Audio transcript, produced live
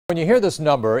When you hear this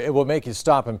number, it will make you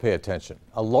stop and pay attention.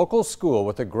 A local school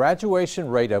with a graduation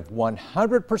rate of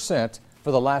 100%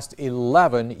 for the last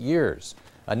 11 years.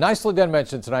 A nicely done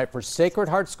mention tonight for Sacred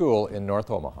Heart School in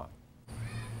North Omaha.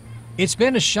 It's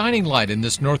been a shining light in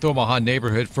this North Omaha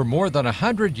neighborhood for more than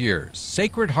 100 years.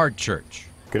 Sacred Heart Church.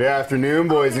 Good afternoon,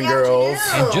 boys and girls.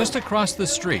 And just across the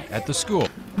street at the school.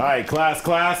 All right, class.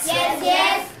 Yes,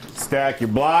 yes. Stack your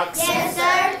blocks. Yes,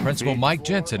 sir. Principal Mike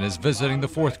Jensen is visiting the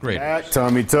fourth graders. Back,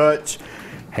 tummy touch,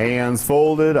 hands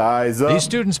folded, eyes up. These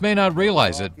students may not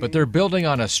realize it, but they're building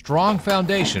on a strong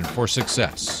foundation for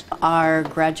success. Our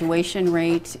graduation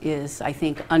rate is, I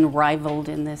think, unrivaled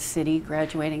in this city,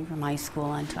 graduating from high school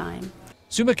on time.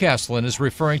 Sue McCaslin is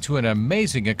referring to an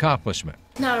amazing accomplishment.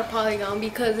 It's not a polygon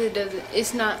because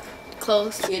it's not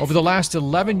close. Over the last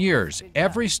 11 years,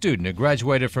 every student who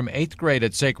graduated from 8th grade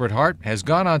at Sacred Heart has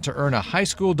gone on to earn a high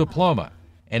school diploma,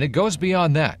 and it goes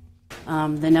beyond that.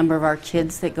 The number of our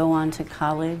kids that go on to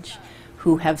college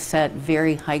who have set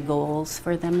very high goals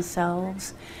for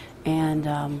themselves and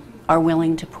are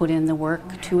willing to put in the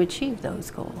work to achieve those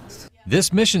goals.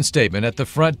 This mission statement at the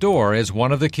front door is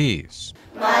one of the keys.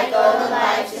 My goal in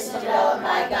life is to develop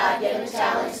my God-given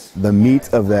talents. The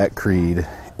meat of that creed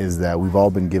is that we've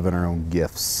all been given our own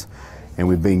gifts and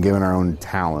we've been given our own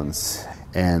talents,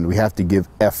 and we have to give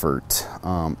effort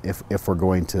if we're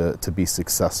going to be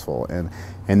successful,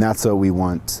 and that's what we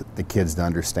want the kids to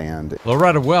understand.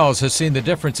 Loretta Wells has seen the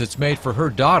difference it's made for her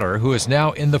daughter, who is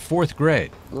now in the 4th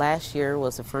grade. Last year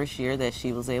was the first year that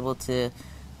she was able to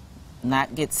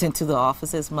not get sent to the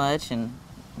office as much, and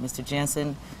Mr.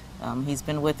 Jensen, he's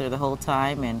been with her the whole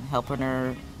time and helping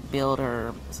her build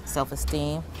her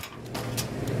self-esteem.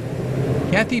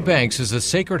 Kathy Banks is a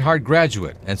Sacred Heart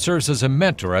graduate and serves as a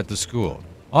mentor at the school.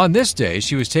 On this day,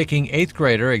 she was taking 8th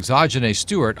grader Exogene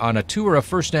Stewart on a tour of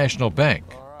First National Bank.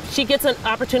 She gets an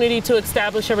opportunity to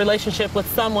establish a relationship with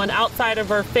someone outside of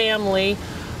her family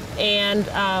and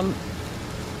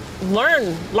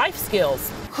learn life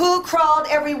skills. Who crawled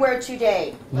everywhere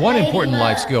today? One important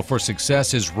life skill for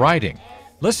success is writing.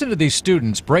 Listen to these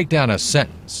students break down a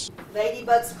sentence.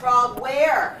 Ladybugs crawled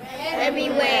where?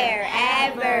 Everywhere.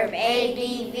 Adverb.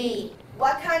 ABV.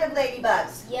 What kind of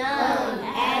ladybugs? Young.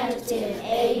 Adjective.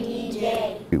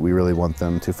 ABJ. We really want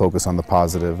them to focus on the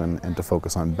positive and to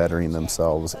focus on bettering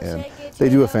themselves, and they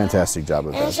do a fantastic job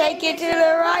of And that. shake it to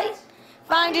the right.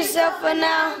 Find yourself for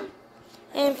now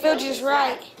and feel just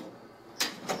right.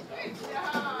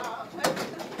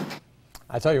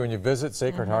 I tell you, when you visit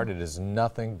Sacred Heart, it is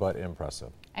nothing but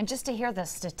impressive. And just to hear the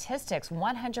statistics,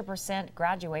 100%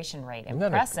 graduation rate. Isn't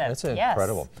Impressive. That's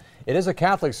incredible. It is a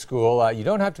Catholic school. You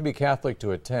don't have to be Catholic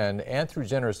to attend, and through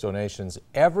generous donations,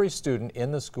 every student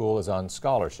in the school is on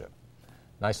scholarship.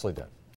 Nicely done.